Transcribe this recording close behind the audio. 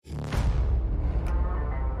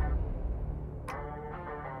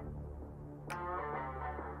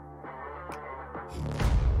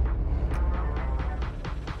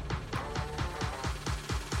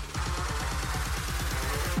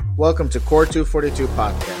Welcome to Core 242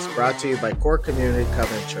 Podcast, brought to you by Core Community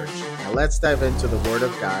Covenant Church. Now let's dive into the Word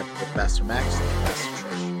of God with Pastor Max and Pastor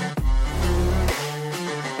Trish.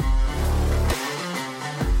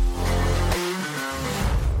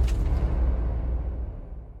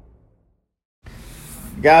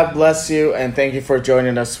 God bless you and thank you for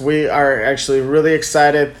joining us. We are actually really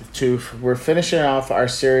excited we're finishing off our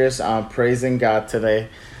series on praising God today.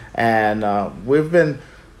 And we've been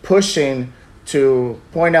pushing to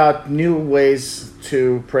point out new ways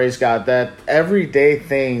to praise God, that everyday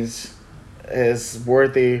things is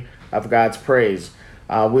worthy of God's praise.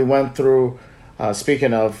 We went through,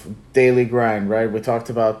 speaking of daily grind, right? We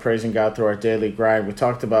talked about praising God through our daily grind. We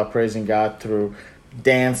talked about praising God through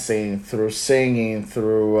dancing, through singing,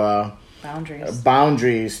 through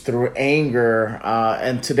boundaries, through anger.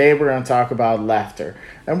 And today we're going to talk about laughter.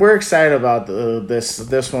 And we're excited about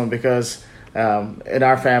this one because in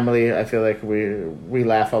our family, I feel like we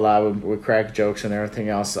laugh a lot. We crack jokes and everything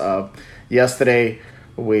else. Yesterday,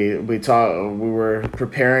 we were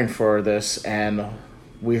preparing for this, and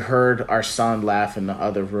we heard our son laugh in the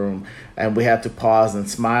other room, and we had to pause and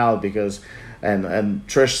smile because, and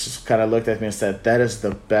Trish kind of looked at me and said, "That is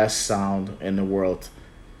the best sound in the world,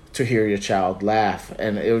 to hear your child laugh."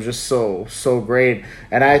 And it was just so great.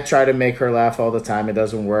 And I try to make her laugh all the time. It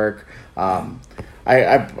doesn't work.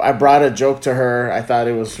 I brought a joke to her. I thought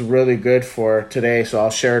it was really good for today, so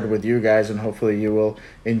I'll share it with you guys, and hopefully you will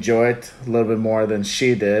enjoy it a little bit more than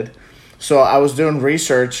she did. So I was doing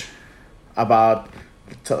research about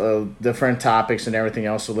different topics and everything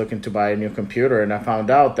else, so looking to buy a new computer, and I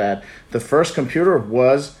found out that the first computer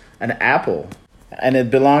was an Apple, and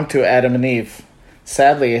it belonged to Adam and Eve.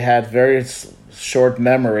 Sadly, it had very short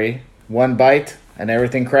memory, 1 byte, and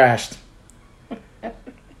everything crashed.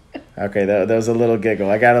 Okay, that was a little giggle.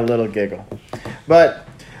 I got a little giggle. But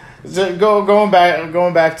going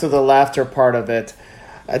back to the laughter part of it,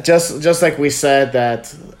 just like we said, that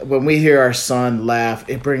when we hear our son laugh,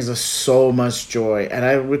 it brings us so much joy. And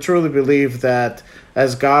I would truly believe that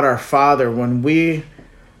as God our Father, when we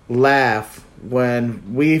laugh, when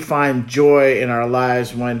we find joy in our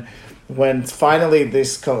lives, when finally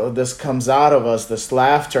this comes out of us, this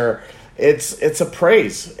laughter, it's a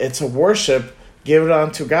praise, it's a worship. Give it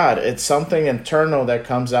unto God. It's something internal that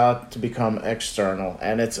comes out to become external,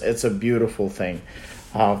 and it's a beautiful thing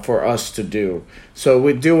for us to do. So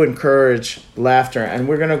we do encourage laughter, and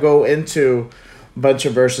we're going to go into a bunch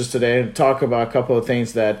of verses today and talk about a couple of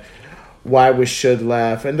things that why we should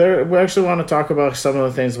laugh, and we actually want to talk about some of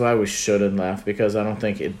the things why we shouldn't laugh, because I don't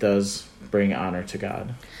think it does bring honor to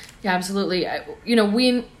God. Yeah, absolutely.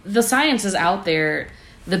 The science is out there.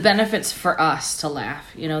 The benefits for us to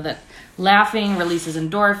laugh, that laughing releases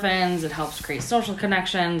endorphins, it helps create social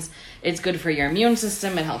connections, it's good for your immune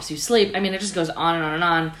system, it helps you sleep. It just goes on and on and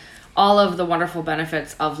on, all of the wonderful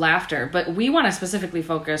benefits of laughter. But we want to specifically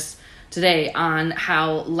focus today on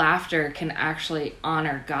how laughter can actually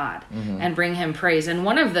honor God and bring him praise. And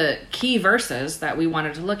one of the key verses that we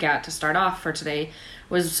wanted to look at to start off for today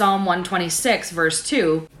was Psalm 126, verse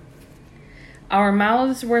 2. Our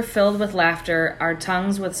mouths were filled with laughter, our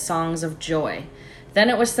tongues with songs of joy. Then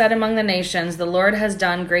it was said among the nations, the Lord has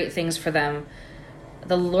done great things for them.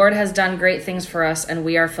 The Lord has done great things for us, and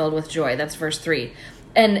we are filled with joy. That's verse 3.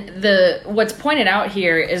 And what's pointed out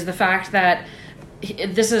here is the fact that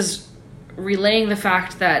this is relaying the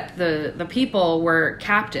fact that the people were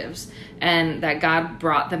captives, and that God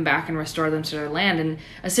brought them back and restored them to their land. And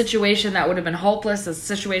a situation that would have been hopeless, a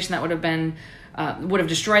situation that would have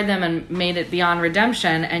destroyed them and made it beyond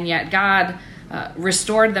redemption, and yet God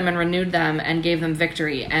restored them and renewed them and gave them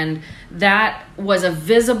victory. And that was a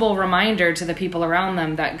visible reminder to the people around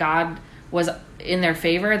them that God was in their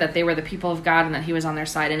favor, that they were the people of God, and that he was on their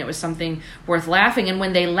side, and it was something worth laughing. And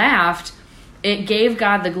when they laughed, it gave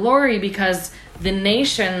God the glory, because the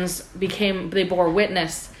nations they bore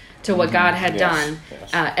witness to what God had done.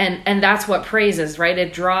 Yes. And that's what praise is, right?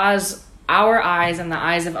 It draws our eyes and the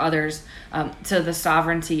eyes of others to the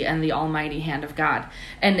sovereignty and the almighty hand of God.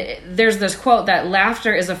 And there's this quote that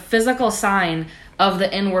laughter is a physical sign of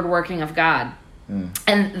the inward working of God.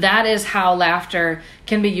 And that is how laughter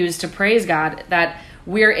can be used to praise God, that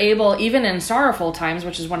we're able, even in sorrowful times,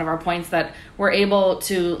 which is one of our points, that we're able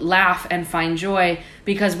to laugh and find joy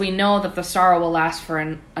because we know that the sorrow will last for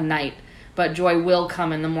a night, but joy will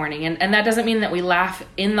come in the morning. And that doesn't mean that we laugh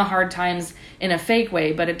in the hard times in a fake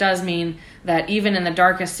way, but it does mean that even in the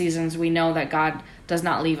darkest seasons, we know that God does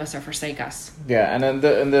not leave us or forsake us. Yeah, and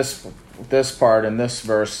in this part, in this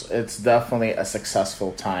verse, it's definitely a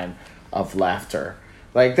successful time of laughter.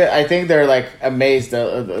 I think they're amazed.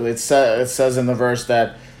 It says in the verse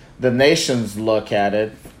that the nations look at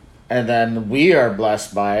it and then we are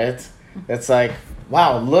blessed by it, it's like,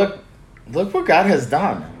 wow, look what God has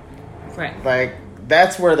done. Right. Like,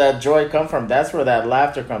 that's where that joy comes from. That's where that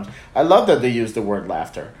laughter comes. I love that they use the word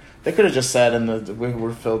laughter. They could have just said, we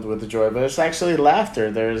were filled with the joy, but it's actually laughter.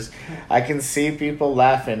 I can see people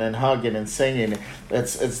laughing and hugging and singing.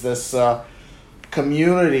 It's this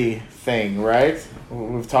community thing, right?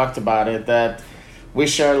 We've talked about it, that we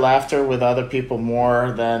share laughter with other people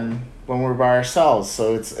more than when we're by ourselves.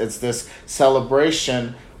 So it's this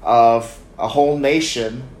celebration of a whole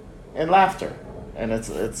nation in laughter, and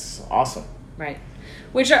it's awesome. Right.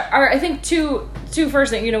 Which are I think two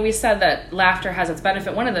first things. We said that laughter has its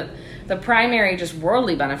benefit. One of the primary just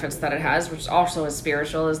worldly benefits that it has, which also is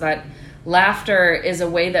spiritual, is that laughter is a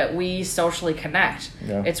way that we socially connect.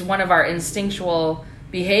 Yeah. It's one of our instinctual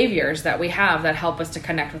behaviors that we have that help us to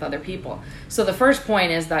connect with other people. So the first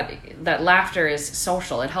point is that laughter is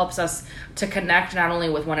social. It helps us to connect not only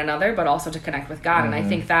with one another, but also to connect with God. Mm-hmm. And I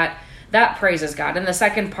think that praises God. And the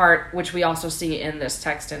second part, which we also see in this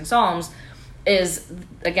text in Psalms, is,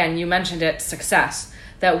 again, you mentioned it, success.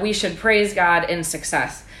 That we should praise God in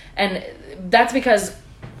success. And that's because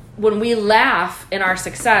when we laugh in our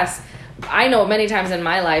success, I know many times in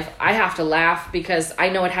my life, I have to laugh because I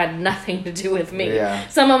know it had nothing to do with me. Yeah.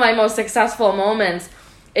 Some of my most successful moments,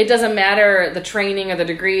 it doesn't matter the training or the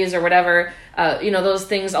degrees or whatever, those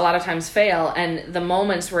things a lot of times fail. And the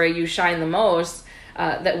moments where you shine the most,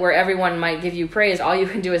 where everyone might give you praise, all you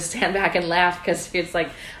can do is stand back and laugh because it's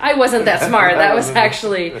like, I wasn't that smart. That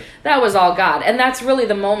was all God. And that's really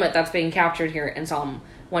the moment that's being captured here in Psalm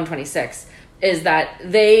 126, is that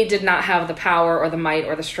they did not have the power or the might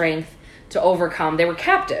or the strength to overcome. They were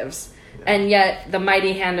captives, and yet the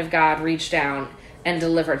mighty hand of God reached down and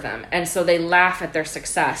delivered them. And so they laugh at their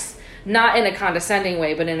success, not in a condescending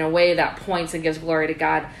way, but in a way that points and gives glory to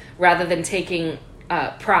God, rather than taking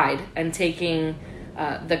pride and taking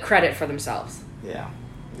the credit for themselves. Yeah.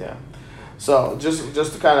 So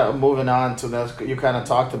just to kind of moving on to that, you kind of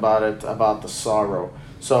talked about it, about the sorrow.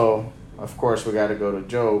 So of course we got to go to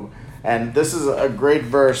Job. And this is a great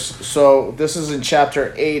verse. So this is in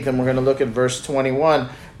chapter 8, and we're going to look at verse 21.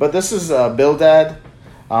 But this is Bildad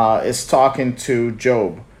is talking to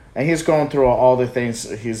Job. And he's going through all the things,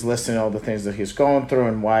 he's listing all the things that he's going through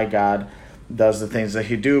and why God does the things that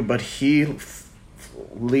he do. But he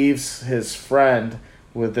leaves his friend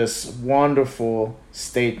with this wonderful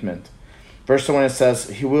statement. Verse 21 says,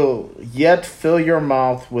 "He will yet fill your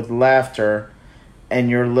mouth with laughter and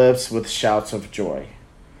your lips with shouts of joy."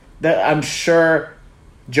 That, I'm sure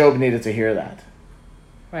Job needed to hear that.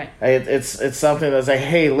 Right. It's something that's like,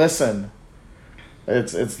 hey, listen.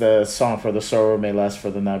 It's the song, for the sorrow may last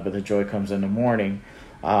for the night, but the joy comes in the morning.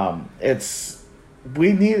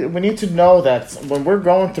 We need to know that when we're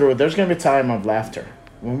going through it, there's going to be a time of laughter.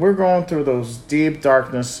 When we're going through those deep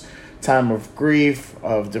darkness, time of grief,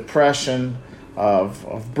 of depression,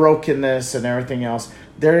 of brokenness and everything else,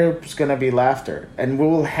 there's going to be laughter. And we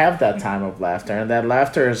will have that time of laughter. And that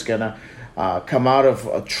laughter is going to come out of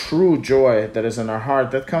a true joy that is in our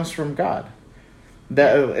heart that comes from God.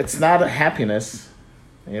 That it's not a happiness.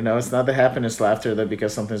 It's not the happiness laughter that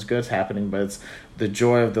because something's good's happening, but it's the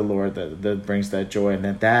joy of the Lord that brings that joy,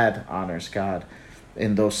 and that honors God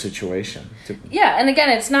in those situations. Yeah, and again,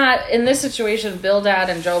 it's not, in this situation, Bildad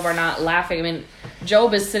and Job are not laughing. I mean,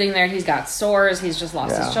 Job is sitting there, he's got sores, he's just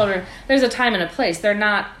lost his children. There's a time and a place. They're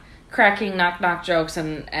not cracking knock-knock jokes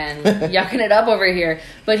and yucking it up over here.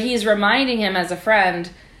 But he's reminding him as a friend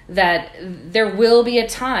that there will be a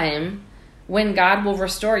time when God will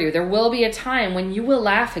restore you. There will be a time when you will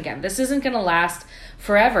laugh again. This isn't going to last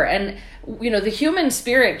forever. And, the human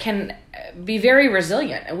spirit can be very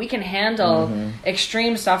resilient, and we can handle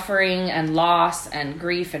extreme suffering and loss and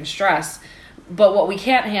grief and stress. But what we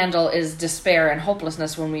can't handle is despair and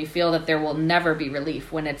hopelessness when we feel that there will never be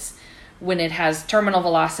relief, when it has terminal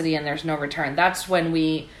velocity and there's no return. That's when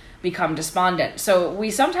we become despondent. So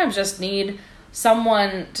we sometimes just need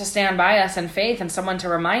someone to stand by us in faith, and someone to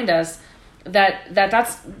remind us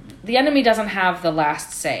that's the enemy doesn't have the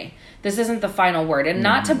last say. This isn't the final word. And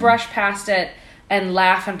not to brush past it and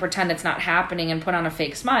laugh and pretend it's not happening and put on a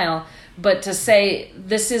fake smile, but to say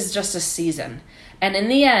this is just a season. And in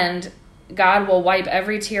the end, God will wipe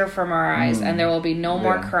every tear from our eyes, and there will be no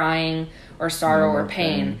more crying or sorrow or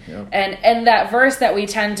pain. Yep. And that verse that we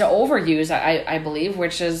tend to overuse, I believe,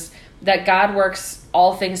 which is that God works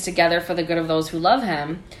all things together for the good of those who love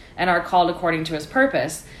him and are called according to his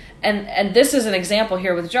purpose. And this is an example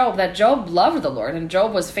here with Job, that Job loved the Lord and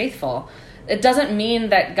Job was faithful. It doesn't mean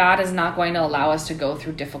that God is not going to allow us to go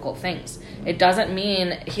through difficult things. It doesn't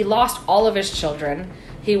mean he lost all of his children.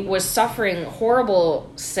 He was suffering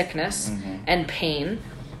horrible sickness and pain.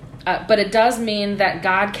 But it does mean that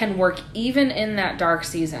God can work even in that dark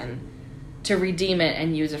season to redeem it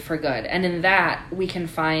and use it for good. And in that, we can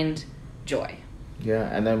find joy. Yeah,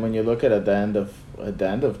 and then when you look at the end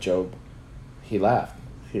of Job, he laughed.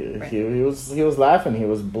 He was laughing. He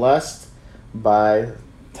was blessed by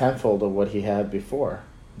tenfold of what he had before.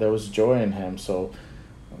 There was joy in him. So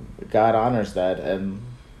God honors that. And,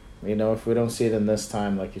 if we don't see it in this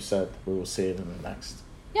time, like you said, we will see it in the next.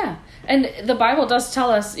 Yeah. And the Bible does tell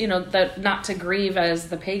us, that not to grieve as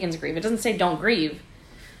the pagans grieve. It doesn't say don't grieve.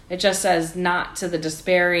 It just says not to the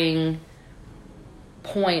despairing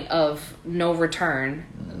point of no return,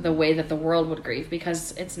 the way that the world would grieve,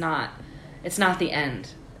 because it's not the end.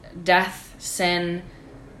 Death, sin,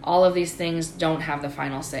 all of these things don't have the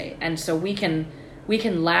final say. And so we can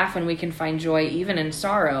laugh and we can find joy even in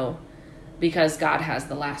sorrow because God has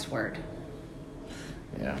the last word.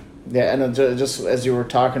 Yeah. Yeah, and just as you were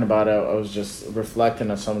talking about it, I was just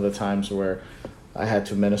reflecting on some of the times where I had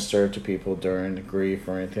to minister to people during grief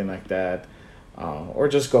or anything like that, or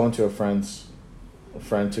just going to a friend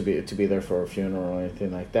to be there for a funeral or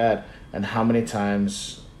anything like that, and how many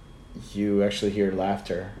times you actually hear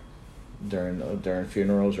laughter during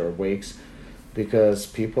funerals or wakes, because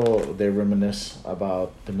people, they reminisce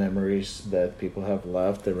about the memories that people have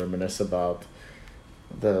left. They reminisce about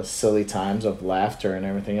the silly times of laughter and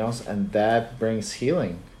everything else, and that brings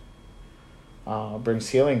healing. Brings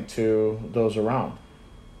healing to those around.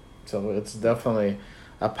 So it's definitely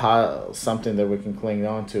something that we can cling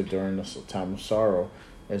on to during this time of sorrow,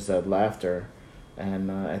 is that laughter,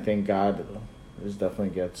 and I think God definitely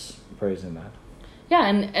gets praise in that. Yeah,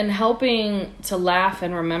 and helping to laugh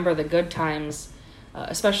and remember the good times,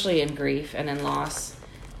 especially in grief and in loss,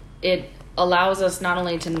 it allows us not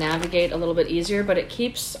only to navigate a little bit easier, but it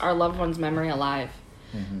keeps our loved ones' memory alive.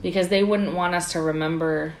 Because they wouldn't want us to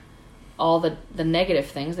remember all the negative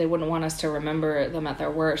things. They wouldn't want us to remember them at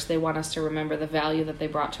their worst. They want us to remember the value that they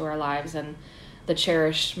brought to our lives and the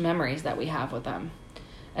cherished memories that we have with them.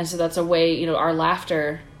 And so that's a way, our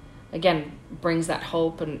laughter, again, brings that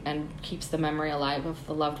hope and keeps the memory alive of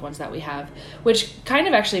the loved ones that we have, which kind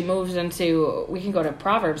of actually moves into, we can go to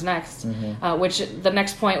Proverbs next, which the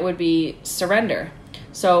next point would be surrender.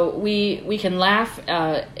 So we can laugh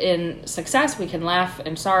in success, we can laugh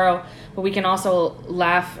in sorrow, but we can also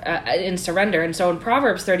laugh in surrender. And so in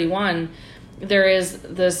Proverbs 31, there is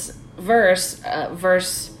this verse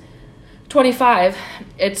 25,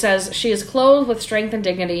 it says, "She is clothed with strength and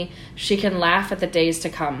dignity. She can laugh at the days to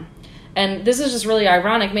come." And this is just really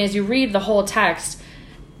ironic. I mean, as you read the whole text,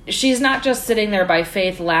 she's not just sitting there by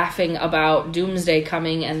faith laughing about doomsday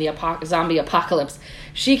coming and the zombie apocalypse.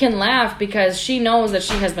 She can laugh because she knows that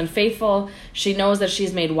she has been faithful. She knows that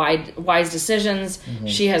she's made wise decisions.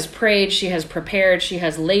 She has prayed. She has prepared. She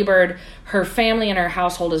has labored. Her family and her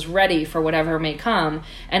household is ready for whatever may come.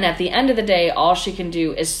 And at the end of the day, all she can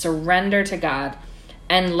do is surrender to God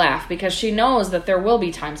and laugh, because she knows that there will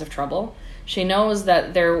be times of trouble. She knows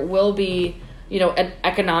that there will be,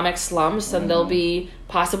 economic slumps, and there'll be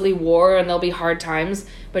possibly war, and there'll be hard times.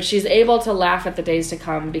 But she's able to laugh at the days to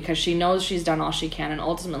come because she knows she's done all she can. And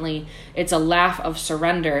ultimately, it's a laugh of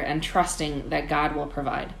surrender and trusting that God will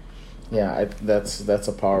provide. Yeah, that's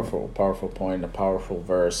a powerful point, a powerful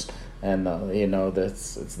verse. And,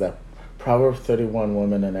 it's that Proverbs 31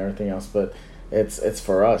 woman and everything else. But it's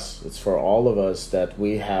for us. It's for all of us that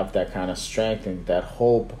we have that kind of strength and that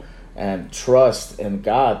hope and trust in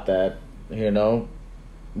God, that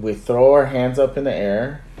we throw our hands up in the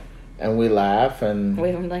air and we laugh and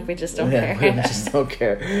we just don't care. We just don't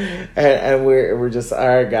care, and we're just, all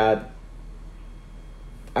right, God,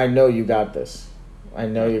 I know you got this. I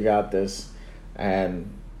know you got this, and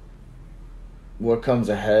what comes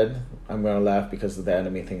ahead, I'm gonna laugh because the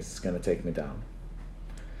enemy thinks it's gonna take me down.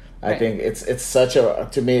 I think it's such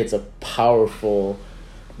to me it's a powerful,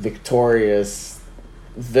 victorious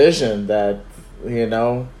vision that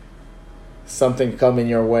something coming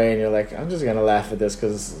your way and you're like, I'm just gonna laugh at this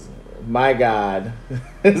because my God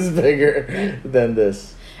is bigger than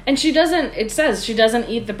this. And it says she doesn't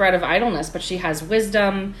eat the bread of idleness, but she has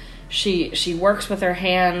wisdom. She works with her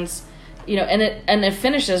hands, and it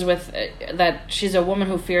finishes with that she's a woman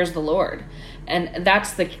who fears the Lord. And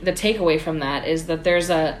that's the takeaway from that, is that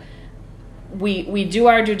there's we do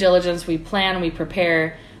our due diligence, we plan, we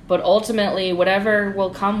prepare, but ultimately whatever will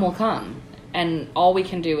come. And all we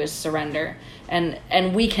can do is surrender.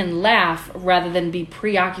 And we can laugh rather than be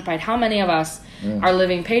preoccupied. How many of us are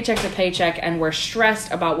living paycheck to paycheck and we're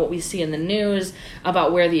stressed about what we see in the news,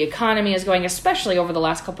 about where the economy is going, especially over the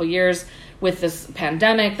last couple of years with this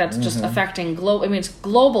pandemic that's just affecting it's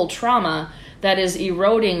global trauma that is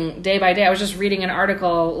eroding day by day. I was just reading an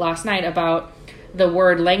article last night about the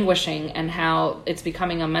word languishing and how it's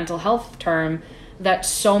becoming a mental health term that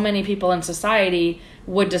so many people in society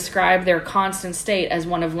would describe their constant state as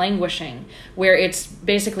one of languishing, where it's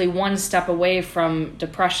basically one step away from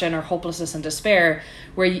depression or hopelessness and despair,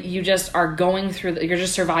 where you just are going through, you're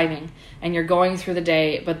just surviving and you're going through the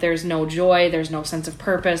day, but there's no joy, there's no sense of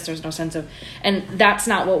purpose, there's no sense of, and that's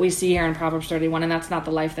not what we see here in Proverbs 31, and that's not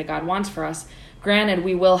the life that God wants for us. Granted,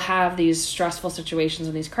 we will have these stressful situations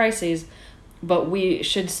and these crises, but we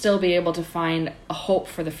should still be able to find a hope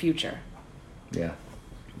for the future. Yeah.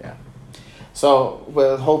 So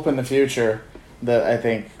with hope in the future, that I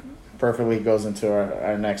think perfectly goes into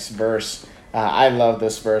our next verse. I love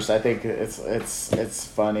this verse. I think it's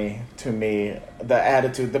funny to me, the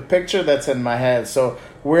attitude, the picture that's in my head. So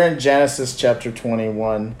we're in Genesis chapter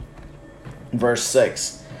 21, verse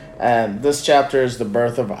 6. And this chapter is the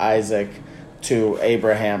birth of Isaac to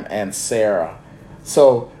Abraham and Sarah.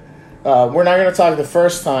 So we're not going to talk the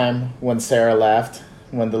first time when Sarah left,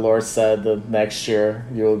 when the Lord said the next year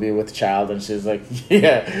you will be with child, and she's like,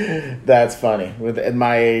 yeah, that's funny. At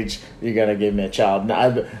my age, you're gonna give me a child.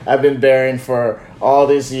 Now, I've been bearing for all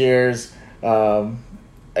these years.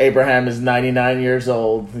 Abraham is 99 years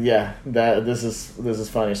old. Yeah, this is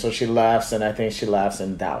funny. So she laughs, and I think she laughs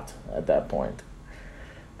in doubt at that point.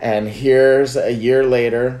 And here's a year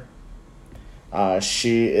later,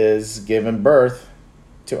 she is given birth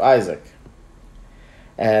to Isaac.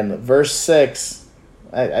 And verse 6.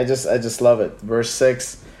 I just love it. Verse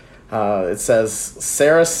 6, it says,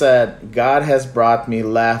 Sarah said, God has brought me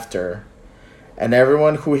laughter, and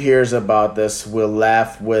everyone who hears about this will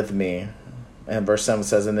laugh with me. And verse 7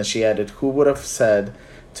 says, and then she added, who would have said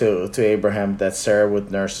to Abraham that Sarah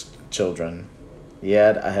would nurse children?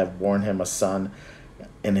 Yet I have borne him a son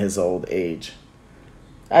in his old age.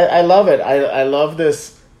 I love it. I love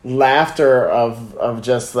this laughter of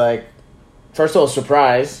just like, first of all,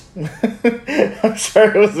 surprise. I'm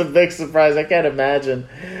sure it was a big surprise. I can't imagine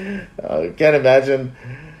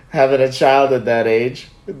having a child at that age.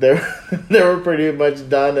 They were pretty much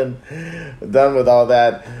done with all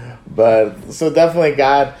that. But so definitely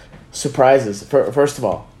God surprises. First of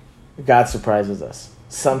all, God surprises us.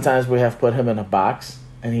 Sometimes we have put him in a box,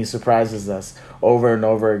 and he surprises us over and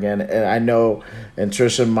over again. And I know in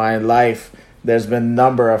Trish and my life, there's been a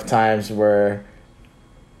number of times where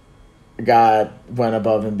God went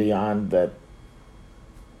above and beyond that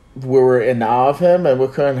we were in awe of him, and we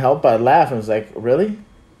couldn't help but laugh. And it was like, really?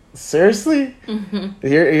 Seriously? Mm-hmm.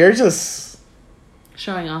 You're just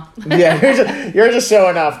showing off. Yeah, you're just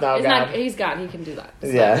showing off now, God. He's God. He can do that.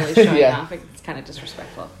 It's not really showing off. It's kind of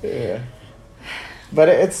disrespectful. Yeah. But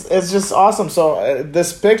it's just awesome. So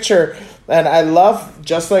this picture, and I love,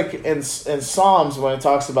 just like in Psalms when it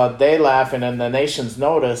talks about they laughing and the nations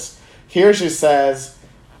notice, here she says,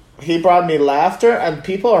 he brought me laughter, and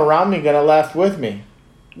people around me going to laugh with me.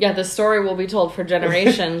 Yeah, the story will be told for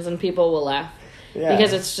generations, and people will laugh. Yeah.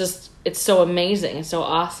 Because it's so amazing, it's so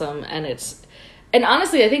awesome, and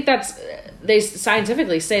honestly, I think they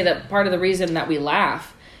scientifically say that part of the reason that we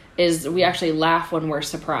laugh is we actually laugh when we're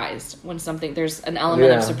surprised, when there's an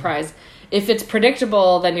element of surprise. If it's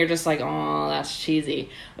predictable, then you're just like, oh, that's cheesy.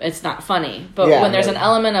 It's not funny. But when there's an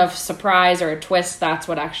element of surprise or a twist, that's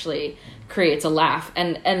what actually creates a laugh.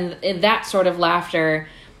 And in that sort of laughter,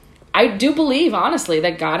 I do believe, honestly,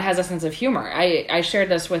 that God has a sense of humor. I shared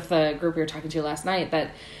this with a group we were talking to last night,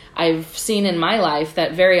 that I've seen in my life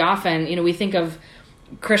that very often, we think of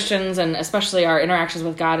Christians and especially our interactions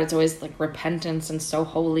with God, it's always like repentance and so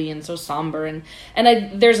holy and so somber, and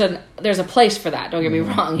there's a place for that. Don't get me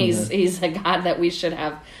wrong. He's a God that we should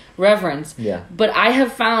have reverence. Yeah. But I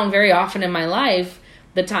have found very often in my life,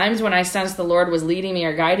 the times when I sensed the Lord was leading me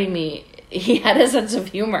or guiding me, he had a sense of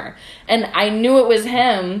humor, and I knew it was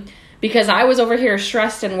him because I was over here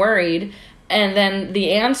stressed and worried, and then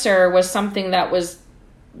the answer was something that was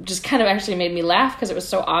just kind of actually made me laugh because it was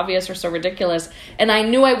so obvious or so ridiculous, and I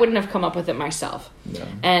knew I wouldn't have come up with it myself. Yeah.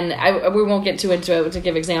 And we won't get too into it to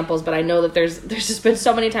give examples, but I know that there's just been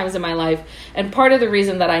so many times in my life, and part of the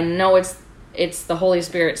reason that I know it's the Holy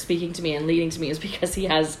Spirit speaking to me and leading to me is because he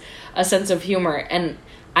has a sense of humor, and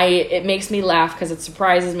it makes me laugh because it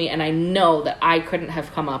surprises me, and I know that I couldn't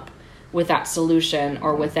have come up with that solution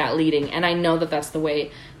or with that leading, and I know that that's the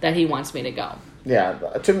way that he wants me to go. Yeah,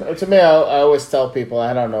 to me, I always tell people,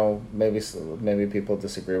 I don't know, maybe people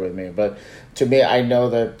disagree with me, but to me, I know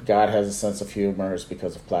that God has a sense of humor is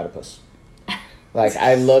because of platypus. Like,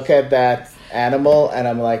 I look at that animal, and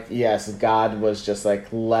I'm like, yes, God was just like,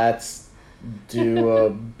 let's do a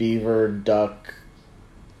beaver, duck,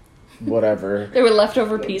 whatever. There were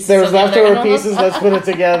leftover pieces. There was leftover pieces. Let's put it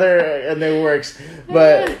together, and it works.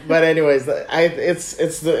 But anyways,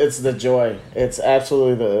 it's the joy. It's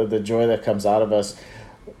absolutely the joy that comes out of us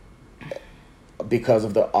because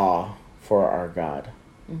of the awe for our God,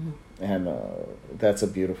 and that's a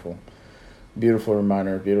beautiful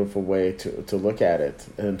reminder, a beautiful way to look at it,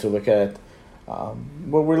 and to look at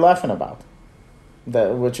what we're laughing about.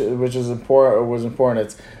 That which is important. Was important.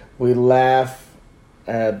 It's we laugh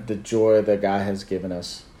at the joy that God has given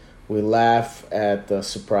us. We laugh at the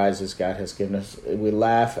surprises God has given us. We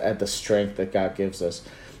laugh at the strength that God gives us.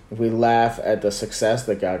 We laugh at the success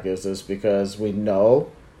that God gives us because we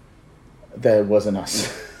know that it wasn't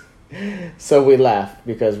us. So we laugh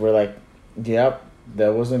because we're like, yep,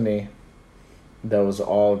 that wasn't me. That was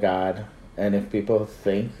all God. And if people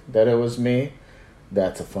think that it was me,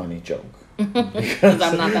 that's a funny joke. Because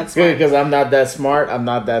I'm not that smart. Because I'm not that smart. I'm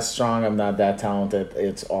not that strong. I'm not that talented.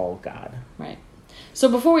 It's all God. Right. So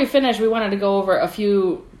before we finish, we wanted to go over a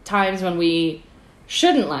few times when we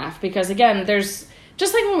shouldn't laugh. Because again, there's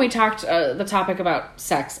just like when we talked the topic about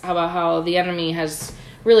sex, about how the enemy has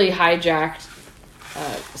really hijacked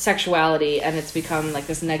sexuality, and it's become like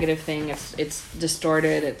this negative thing. It's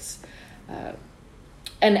distorted.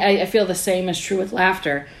 And I feel the same is true with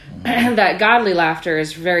laughter. That godly laughter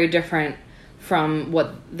is very different from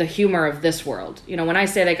what the humor of this world. You know, when I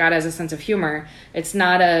say that God has a sense of humor, it's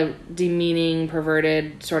not a demeaning,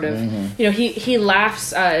 perverted sort of, you know, he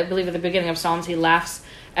laughs, I believe at the beginning of Psalms, he laughs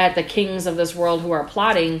at the kings of this world who are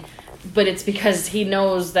plotting, but it's because he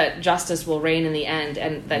knows that justice will reign in the end,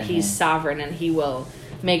 and that he's sovereign and he will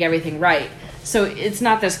make everything right. So it's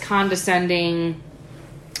not this condescending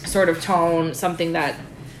sort of tone, something that,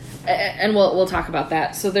 and we'll talk about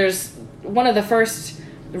that. So there's one of the first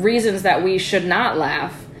reasons that we should not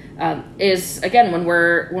laugh is, again, when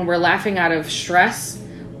we're laughing out of stress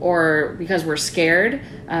or because we're scared.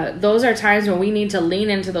 Those are times when we need to lean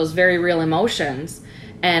into those very real emotions.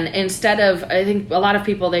 And instead of, I think a lot of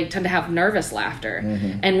people, they tend to have nervous laughter.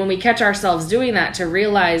 And when we catch ourselves doing that, to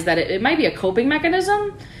realize that it might be a coping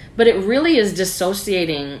mechanism, but it really is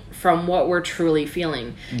dissociating from what we're truly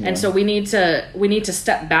feeling. And so we need to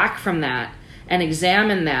step back from that and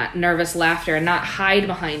examine that nervous laughter and not hide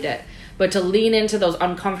behind it, but to lean into those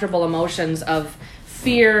uncomfortable emotions of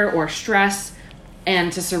fear or stress,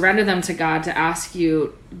 and to surrender them to God, to ask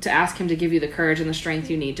him to give you the courage and the strength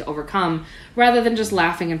you need to overcome, rather than just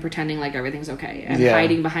laughing and pretending like everything's okay and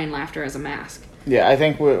hiding behind laughter as a mask. Yeah, I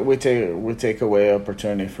think we take away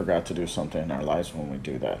opportunity for God to do something in our lives when we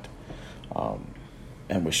do that,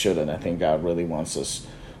 and we shouldn't. I think God really wants us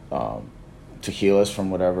to heal us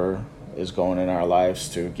from whatever is going in our lives,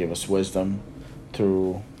 to give us wisdom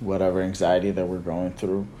through whatever anxiety that we're going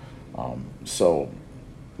through. So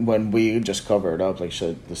when we just cover it up, like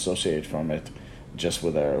should dissociate from it, just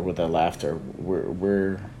with our laughter,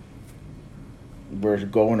 we're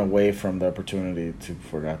going away from the opportunity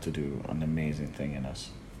for God to do an amazing thing in us.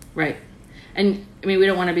 Right. And I mean, we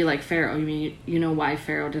don't want to be like Pharaoh. I mean, you know why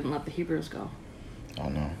Pharaoh didn't let the Hebrews go? Oh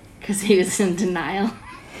no. Because he was in denial.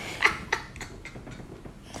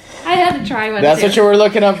 I had to try one. That's what you were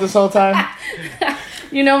looking up this whole time?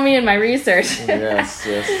 You know me and my research. Yes.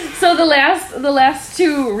 So the last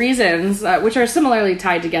two reasons, which are similarly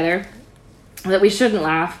tied together, that we shouldn't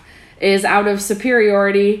laugh, is out of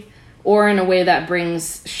superiority or in a way that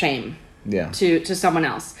brings shame to someone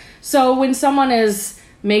else. So when someone is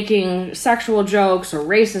making sexual jokes or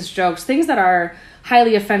racist jokes, things that are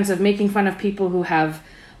highly offensive, making fun of people who have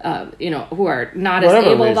who are not as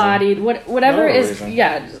able-bodied, whatever is,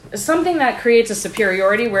 something that creates a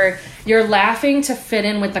superiority where you're laughing to fit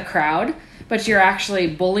in with the crowd, but you're actually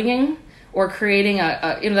bullying or creating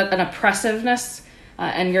an oppressiveness,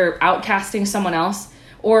 and you're outcasting someone else,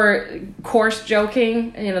 or coarse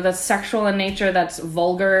joking, that's sexual in nature, that's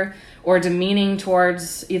vulgar or demeaning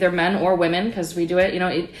towards either men or women, because we do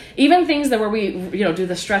it, even things that where we, do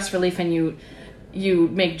the stress relief and you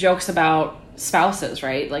make jokes about spouses,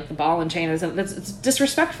 right? Like the ball and chain, it's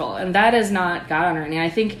disrespectful, and that is not God honoring. And I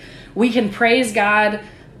think we can praise God,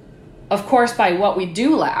 of course, by what we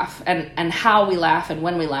do laugh and how we laugh and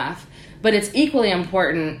when we laugh, but it's equally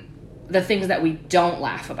important the things that we don't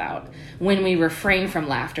laugh about, when we refrain from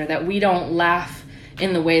laughter, that we don't laugh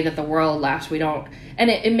in the way that the world laughs. We don't, and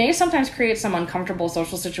it may sometimes create some uncomfortable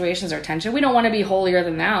social situations or tension. We don't want to be holier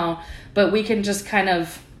than thou, but we can just kind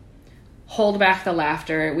of hold back the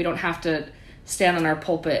laughter. We don't have to stand on our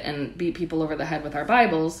pulpit and beat people over the head with our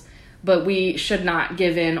Bibles, but we should not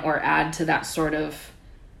give in or add to that sort of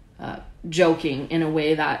joking in a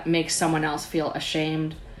way that makes someone else feel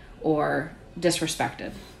ashamed or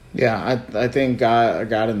disrespected. Yeah, I think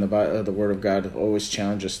God in the Word of God always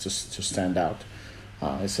challenges us to stand out.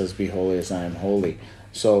 It says, "Be holy as I am holy."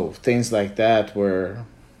 So things like that, where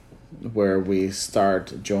we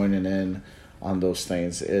start joining in on those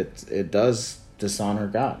things, it does dishonor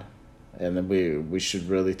God, and then we should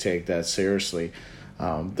really take that seriously.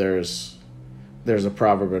 There's a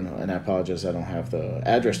proverb, and I apologize, I don't have the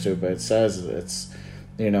address to it, but it says it's,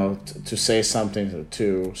 to say something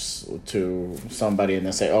to somebody and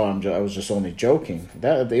then say, "Oh, I was just only joking."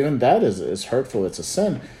 That is hurtful. It's a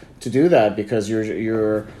sin to do that, because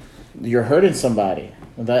you're hurting somebody.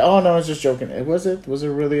 And that, "Oh no, I was just joking." Was it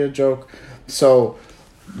really a joke? So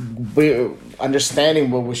we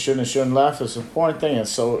understanding what we should and shouldn't laugh is an important thing, and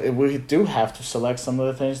so we do have to select some of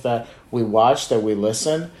the things that we watch, that we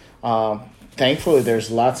listen. Thankfully,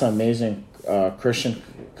 there's lots of amazing Christian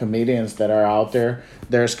comedians that are out there.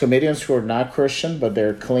 There's comedians who are not Christian, but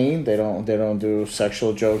they're clean. They don't do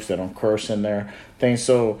sexual jokes. They don't curse in their things.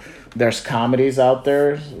 So there's comedies out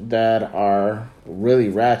there that are really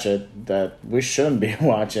ratchet that we shouldn't be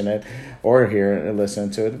watching it or hearing and listening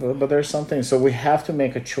to it. But there's something. So we have to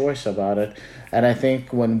make a choice about it. And I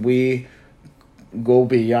think when we go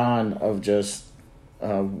beyond of just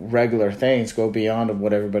regular things, go beyond of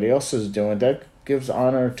what everybody else is doing, that gives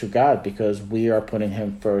honor to God, because we are putting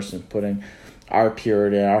Him first and putting our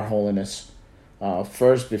purity and our holiness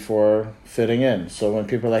first before fitting in. So when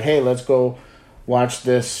people are like, "Hey, let's go watch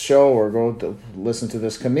this show or go listen to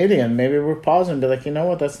this comedian," maybe we're pausing and be like, "You know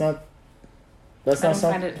what? That's not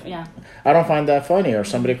something. I don't find that funny." Or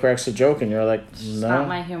somebody cracks a joke and you're like, "No, it's not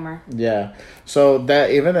my humor." Yeah. So that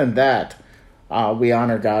even in that, we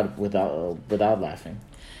honor God without laughing.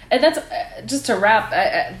 And that's just to wrap.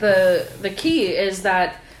 The key is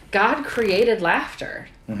that God created laughter.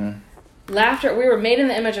 Mm-hmm. Laughter. We were made in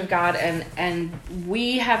the image of God, and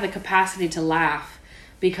we have the capacity to laugh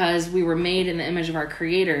because we were made in the image of our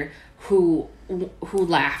Creator, who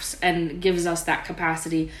laughs and gives us that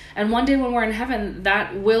capacity. And one day when we're in heaven,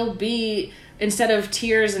 that will be, instead of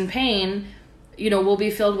tears and pain, we'll be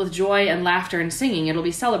filled with joy and laughter and singing. It'll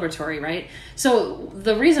be celebratory, right? So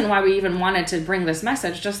the reason why we even wanted to bring this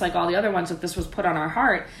message, just like all the other ones that this was put on our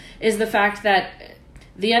heart, is the fact that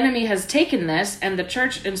the enemy has taken this, and the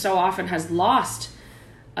church and so often has lost,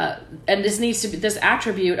 and this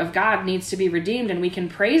attribute of God needs to be redeemed, and we can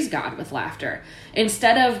praise God with laughter.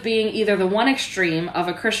 Instead of being either the one extreme of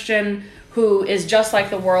a Christian who is just like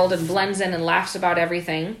the world and blends in and laughs about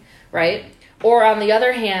everything, right? Or on the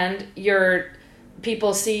other hand,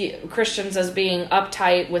 people see Christians as being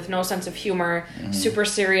uptight with no sense of humor, super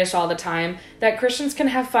serious all the time. That Christians can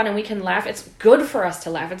have fun and we can laugh. It's good for us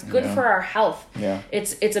to laugh. It's good for our health. Yeah.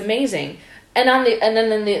 It's amazing. And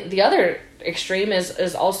then the other extreme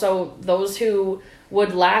is also those who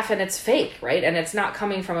would laugh and it's fake, right? And it's not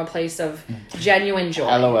coming from a place of genuine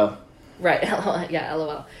joy. LOL. Right. Yeah,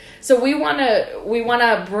 LOL. So we want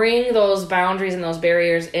to bring those boundaries and those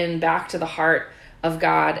barriers back to the heart of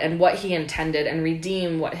God and what He intended, and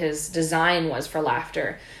redeem what His design was for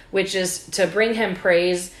laughter, which is to bring Him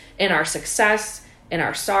praise in our success, in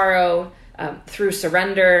our sorrow, through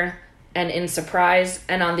surrender and in surprise.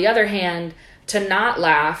 And on the other hand, to not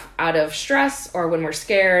laugh out of stress or when we're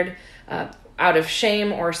scared, out of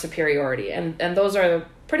shame or superiority. And those are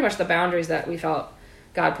pretty much the boundaries that we felt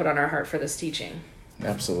God put on our heart for this teaching.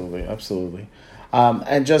 Absolutely.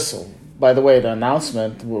 And just, by the way, the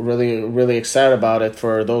announcement, we're really, really excited about it.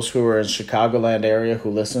 For those who are in Chicagoland area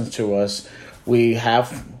who listen to us, we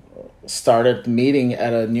have started meeting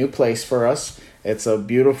at a new place for us. It's a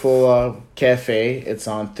beautiful cafe. It's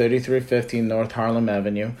on 3315 North Harlem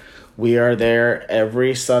Avenue. We are there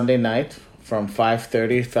every Sunday night from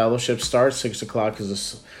 5:30. Fellowship starts. 6 o'clock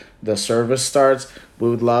is the service starts. We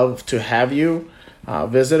would love to have you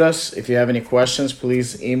visit us. If you have any questions,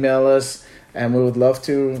 please email us. And we would love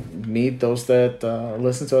to meet those that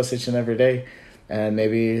listen to us each and every day, and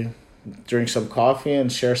maybe drink some coffee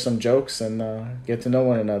and share some jokes and get to know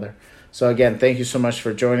one another. So again, thank you so much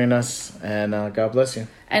for joining us, and God bless you.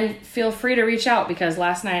 And feel free to reach out, because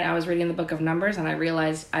last night I was reading the book of Numbers and I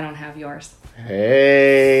realized I don't have yours.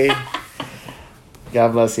 Hey.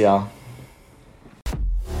 God bless y'all.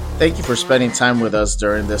 Thank you for spending time with us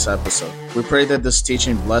during this episode. We pray that this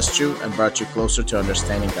teaching blessed you and brought you closer to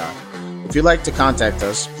understanding God. If you'd like to contact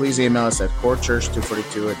us, please email us at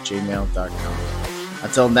corechurch242@gmail.com.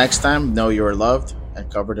 Until next time, know you are loved and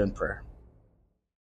covered in prayer.